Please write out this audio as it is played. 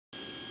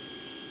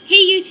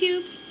Hey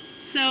YouTube!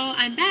 So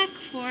I'm back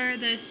for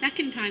the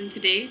second time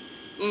today.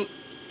 Well,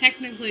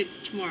 technically it's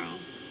tomorrow.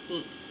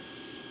 Well,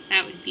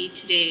 that would be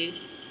today.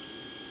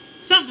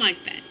 Something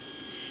like that.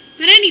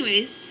 But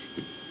anyways,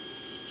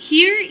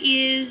 here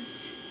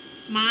is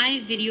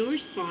my video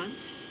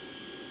response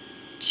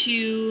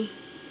to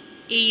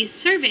a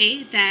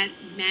survey that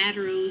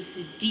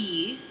Madrosed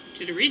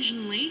did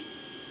originally.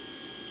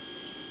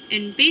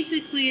 And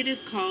basically it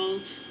is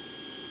called,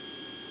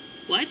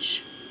 "What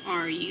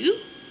are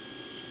you?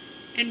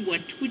 And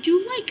what would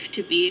you like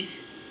to be?"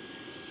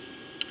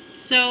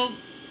 So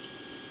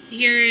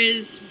here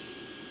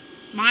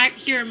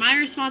are my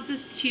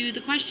responses to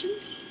the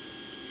questions.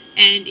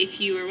 And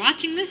if you are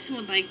watching this and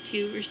would like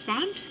to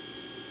respond,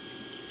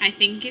 I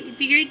think it would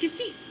be great to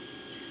see.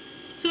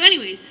 So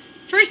anyways,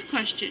 first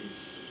question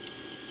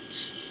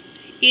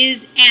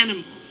is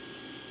animal.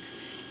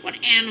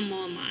 What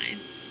animal am I?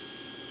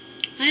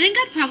 I think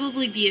I'd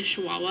probably be a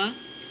chihuahua.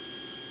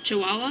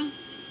 Chihuahua?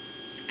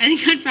 I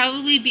think I'd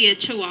probably be a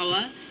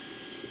chihuahua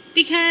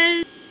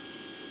because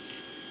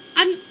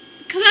I'm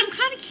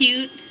kind of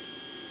cute,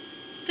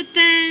 but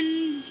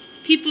then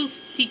people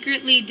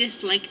secretly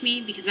dislike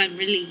me because I'm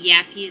really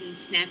yappy and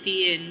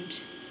snappy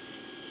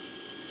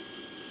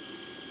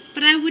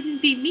but I wouldn't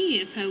be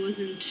me if I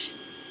wasn't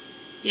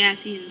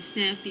yappy and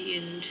snappy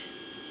and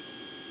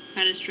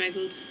kind of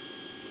struggled.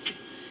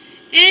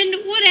 And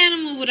what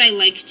animal would I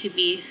like to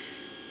be?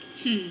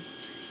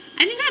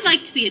 I think I'd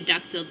like to be a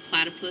duck-billed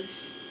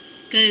platypus.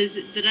 Because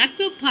the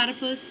duck-billed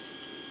platypus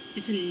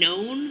is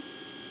known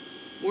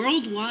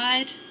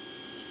worldwide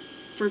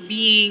for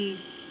being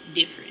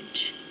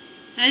different.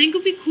 And I think it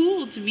would be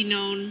cool to be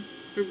known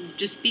for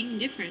just being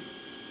different.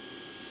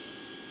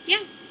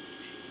 Yeah.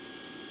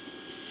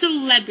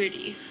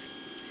 Celebrity.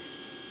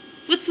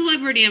 What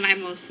celebrity am I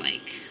most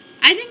like?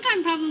 I think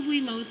I'm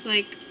probably most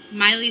like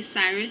Miley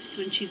Cyrus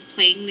when she's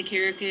playing the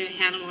character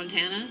Hannah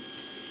Montana.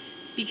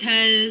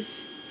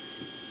 Because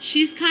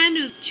she's kind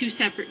of two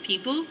separate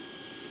people.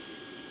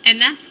 And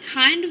that's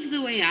kind of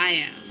the way I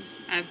am.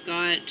 I've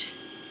got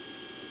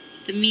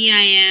the me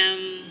I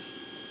am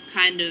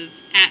kind of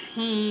at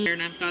home,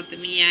 and I've got the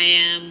me I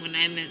am when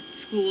I'm at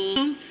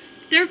school.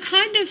 They're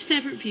kind of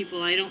separate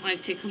people. I don't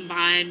like to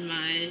combine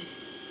my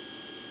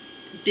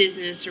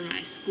business or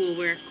my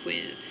schoolwork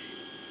with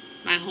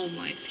my home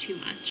life too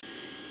much.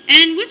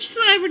 And which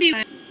celebrity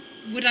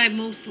would I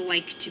most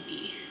like to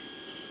be?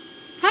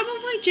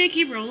 Probably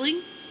J.K.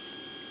 Rowling.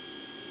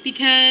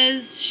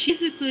 Because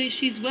she's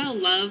well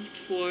loved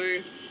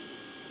for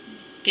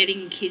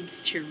getting kids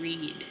to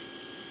read.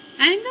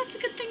 I think that's a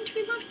good thing to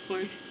be loved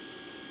for.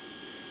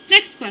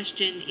 Next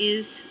question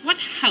is, what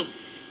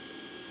house?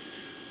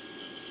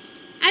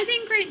 I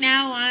think right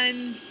now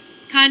I'm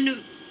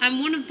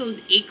one of those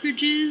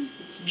acreages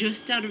that's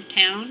just out of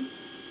town.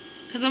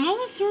 Because I'm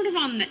always sort of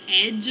on the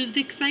edge of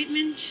the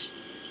excitement.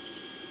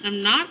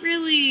 I'm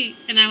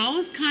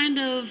always kind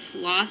of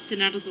lost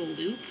and out of the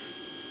loop.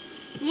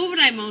 What would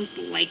I most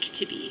like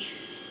to be?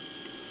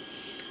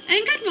 I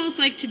think I'd most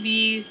like to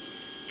be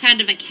kind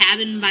of a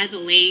cabin by the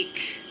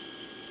lake.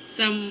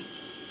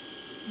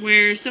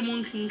 Where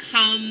someone can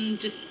come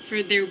just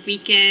for their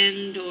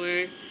weekend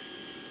or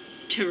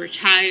to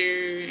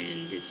retire,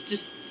 and it's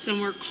just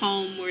somewhere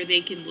calm where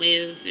they can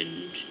live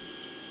and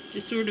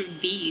just sort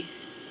of be.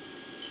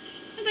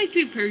 I'd like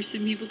to be a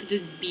person people could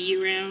just be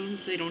around.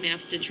 They don't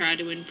have to try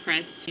to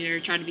impress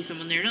or try to be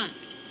someone they're not.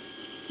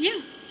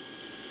 Yeah.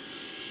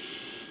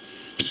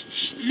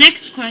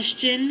 Next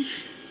question,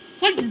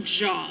 what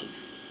job?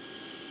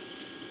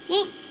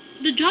 Well,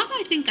 the job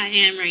I think I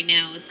am right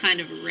now is kind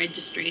of a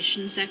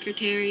registration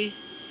secretary.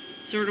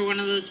 Sort of one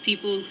of those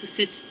people who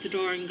sits at the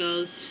door and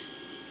goes,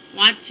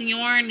 "What's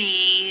your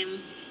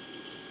name?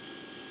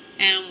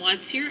 And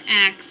what's your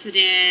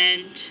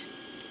accident?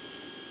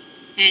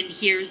 And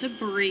here's a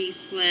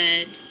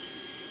bracelet."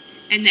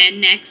 And then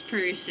next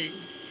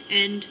person.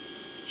 And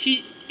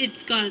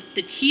it's got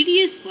the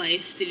tedious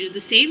life. They do the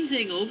same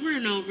thing over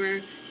and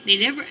over. They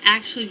never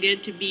actually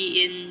get to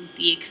be in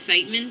the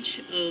excitement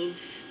of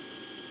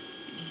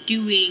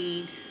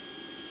doing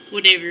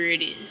whatever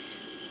it is.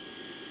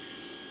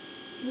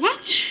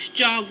 What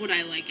job would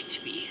I like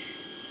to be?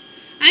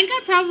 I think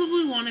I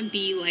probably want to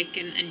be like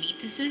an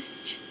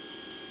anesthetist.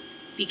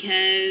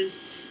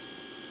 Because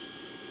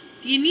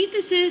the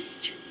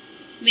anesthetist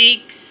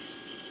makes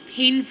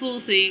painful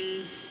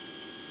things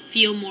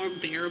feel more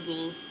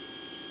bearable.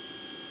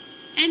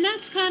 And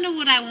that's kind of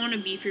what I want to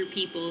be for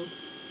people.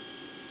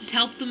 Just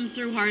help them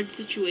through hard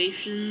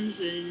situations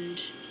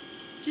and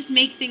just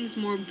make things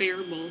more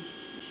bearable.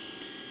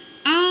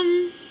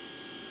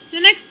 The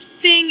next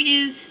thing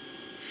is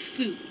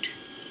food.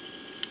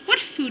 What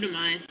food am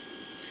I?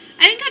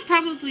 I think I'd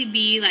probably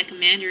be like a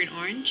mandarin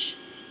orange.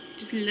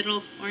 Just a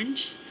little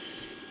orange.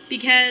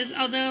 Because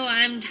although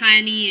I'm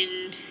tiny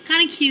and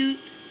kind of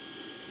cute,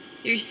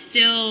 there's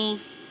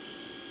still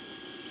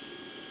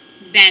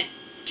that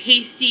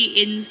tasty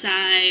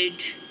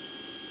inside,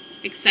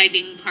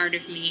 exciting part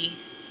of me.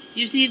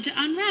 You just need to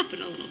unwrap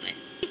it a little bit.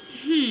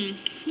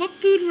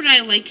 What food would I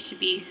like to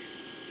be?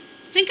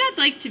 I think I'd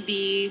like to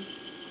be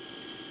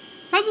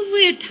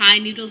probably a Thai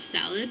noodle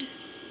salad,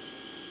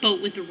 but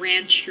with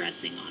ranch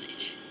dressing on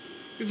it.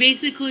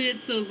 Basically,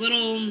 it's those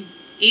little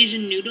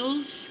Asian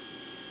noodles,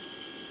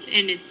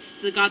 and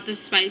they got the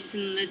spice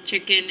and the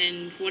chicken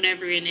and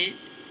whatever in it.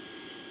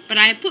 But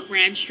I put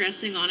ranch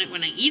dressing on it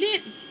when I eat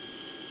it,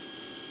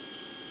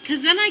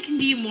 because then I can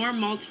be more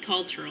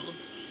multicultural,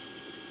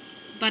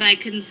 but I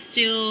can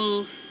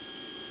still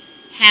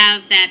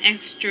have that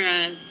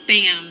extra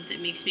bam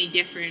that makes me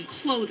different.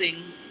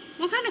 Clothing.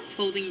 What kind of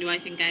clothing do I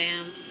think I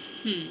am?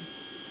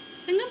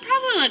 I think I'm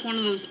probably like one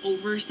of those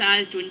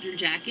oversized winter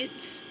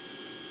jackets.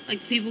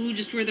 Like the people who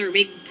just wear their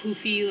big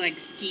poofy like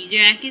ski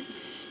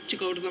jackets to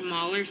go to the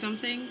mall or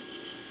something.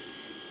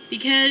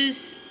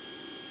 Because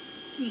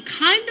I'm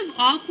kind of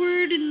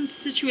awkward in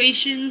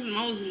situations. I'm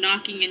always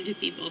knocking into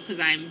people because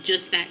I'm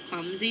just that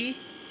clumsy.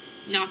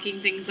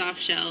 Knocking things off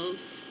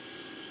shelves.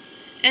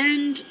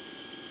 And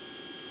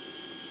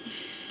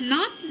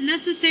not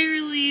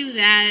necessarily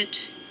that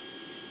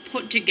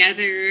put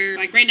together.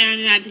 Like right now I'm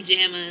in my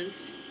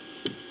pajamas.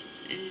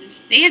 And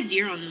they have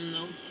deer on them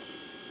though.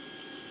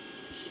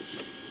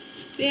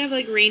 They have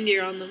like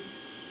reindeer on them.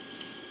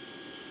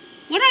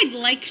 What I'd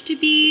like to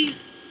be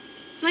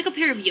is like a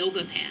pair of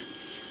yoga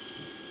pants.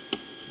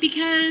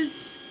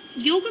 Because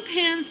yoga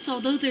pants,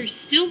 although they're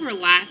still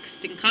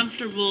relaxed and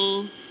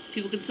comfortable,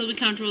 people can still be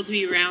comfortable to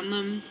be around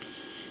them,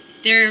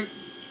 they're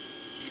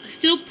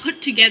still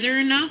put together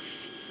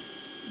enough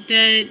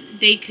that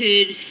they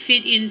could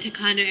fit into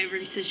kind of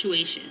every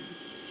situation.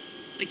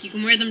 Like you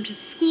can wear them to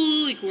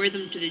school, you can wear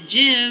them to the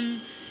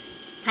gym,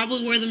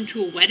 probably wear them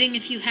to a wedding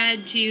if you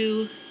had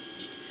to.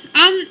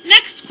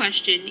 Next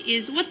question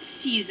is, what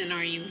season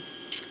are you?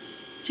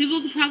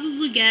 People could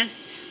probably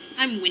guess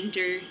I'm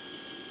winter.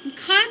 I'm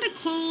kind of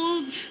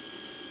cold,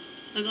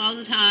 like all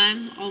the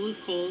time, always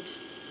cold.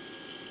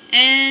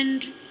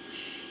 And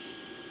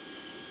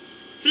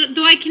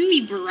though I can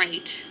be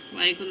bright,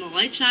 like when the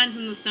light shines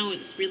in the snow,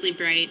 it's really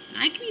bright.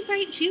 I can be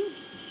bright too.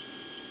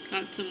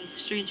 Got some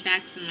strange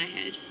facts in my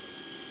head.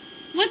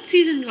 What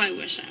season do I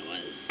wish I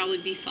was? Probably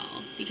be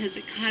fall, because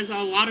it has a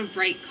lot of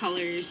bright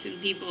colors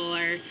and people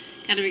are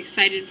kind of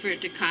excited for it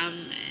to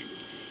come, and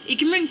it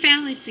can bring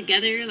families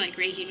together, like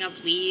raking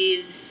up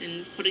leaves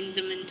and putting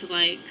them into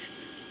like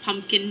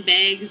pumpkin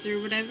bags or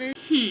whatever.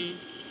 The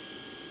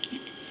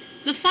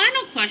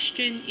final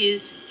question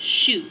is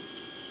shoe.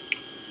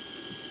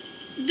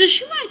 The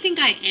shoe I think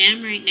I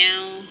am right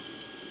now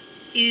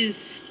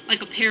is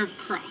like a pair of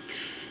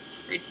Crocs,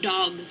 or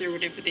dogs, or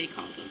whatever they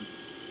call them.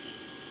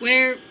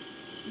 Where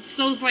it's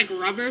those like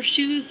rubber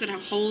shoes that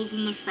have holes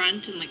in the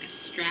front and like a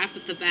strap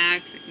at the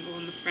back that can go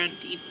on the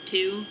front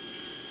too.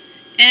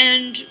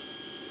 And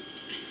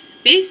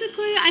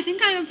basically, I think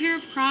I'm a pair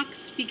of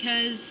Crocs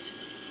because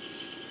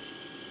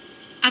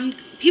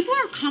people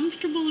are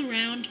comfortable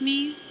around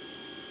me,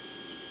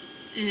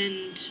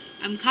 and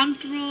I'm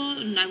comfortable,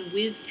 and I'm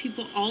with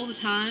people all the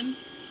time.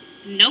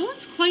 No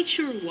one's quite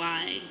sure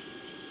why.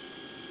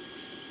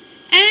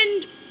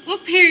 And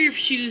what pair of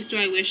shoes do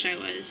I wish I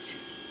was?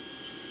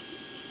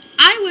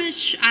 I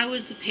wish I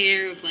was a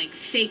pair of, like,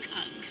 fake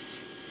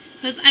Uggs.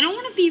 Because I don't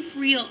want to be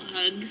real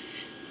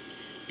Uggs.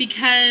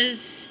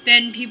 Because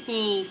then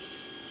people...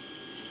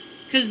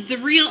 Because the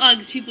real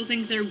Uggs, people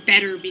think they're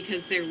better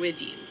because they're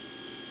with you.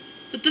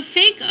 But the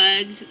fake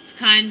Uggs, it's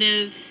kind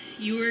of,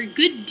 you were a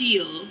good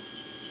deal,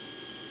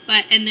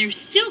 and they're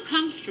still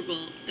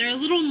comfortable. They're a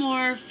little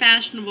more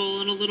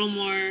fashionable and a little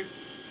more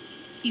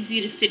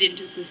easy to fit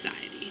into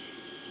society.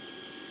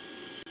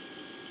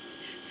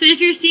 So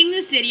if you're seeing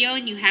this video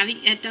and you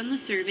haven't yet done the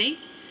survey,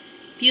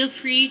 feel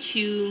free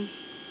to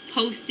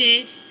post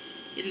it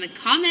in the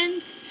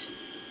comments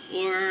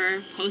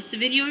or post a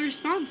video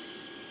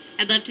response.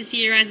 I'd love to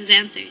see your guys'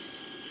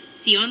 answers.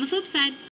 See you on the flip side.